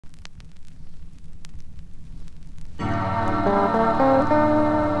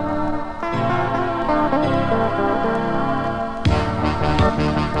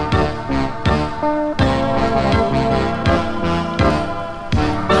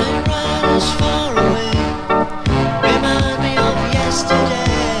darkness far away remind me of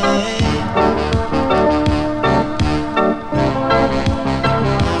yesterday.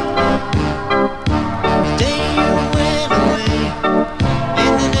 The day you went away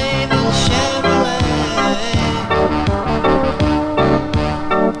in the name of Chevrolet.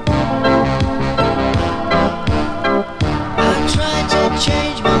 I tried to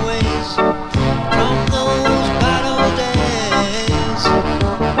change my ways from those bad old days.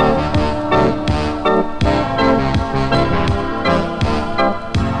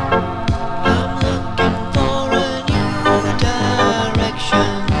 I'm looking for a new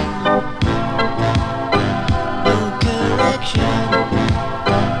direction, no correction.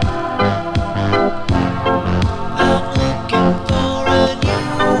 I'm looking for a new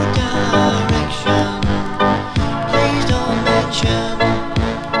direction. Please don't mention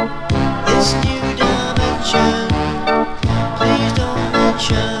this new dimension. Please don't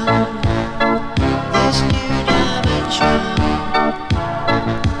mention this new dimension.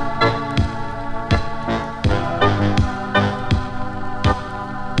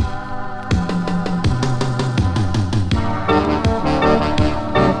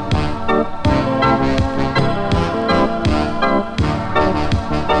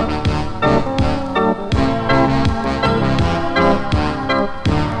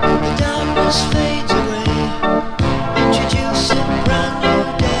 The darkness fades away, introduce a brand new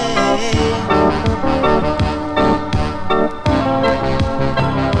day.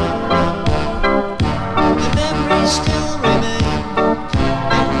 The memories still remain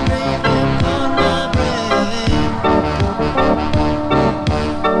engraved upon my brain.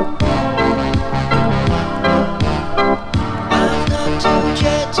 I've got to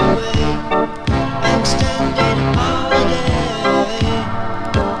jet away, extended holiday.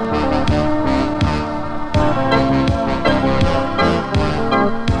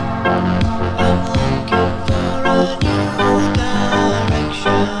 I'm looking for a new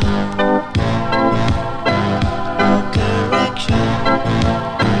direction, no correction.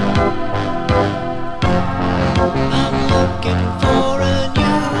 I'm looking for a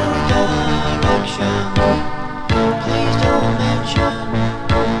new direction. Please don't mention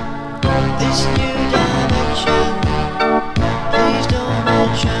this new dimension. Please don't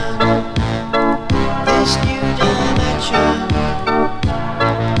mention this new dimension.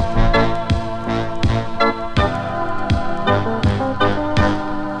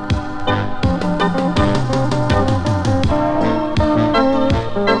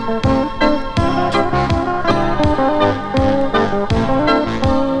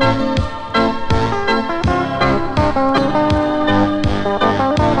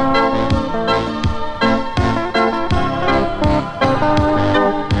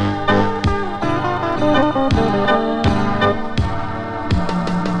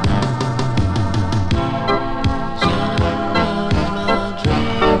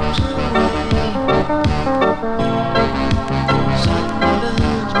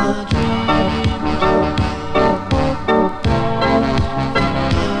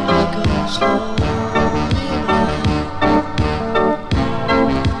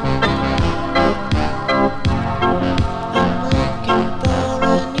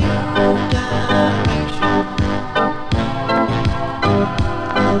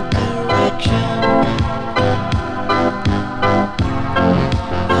 Okay.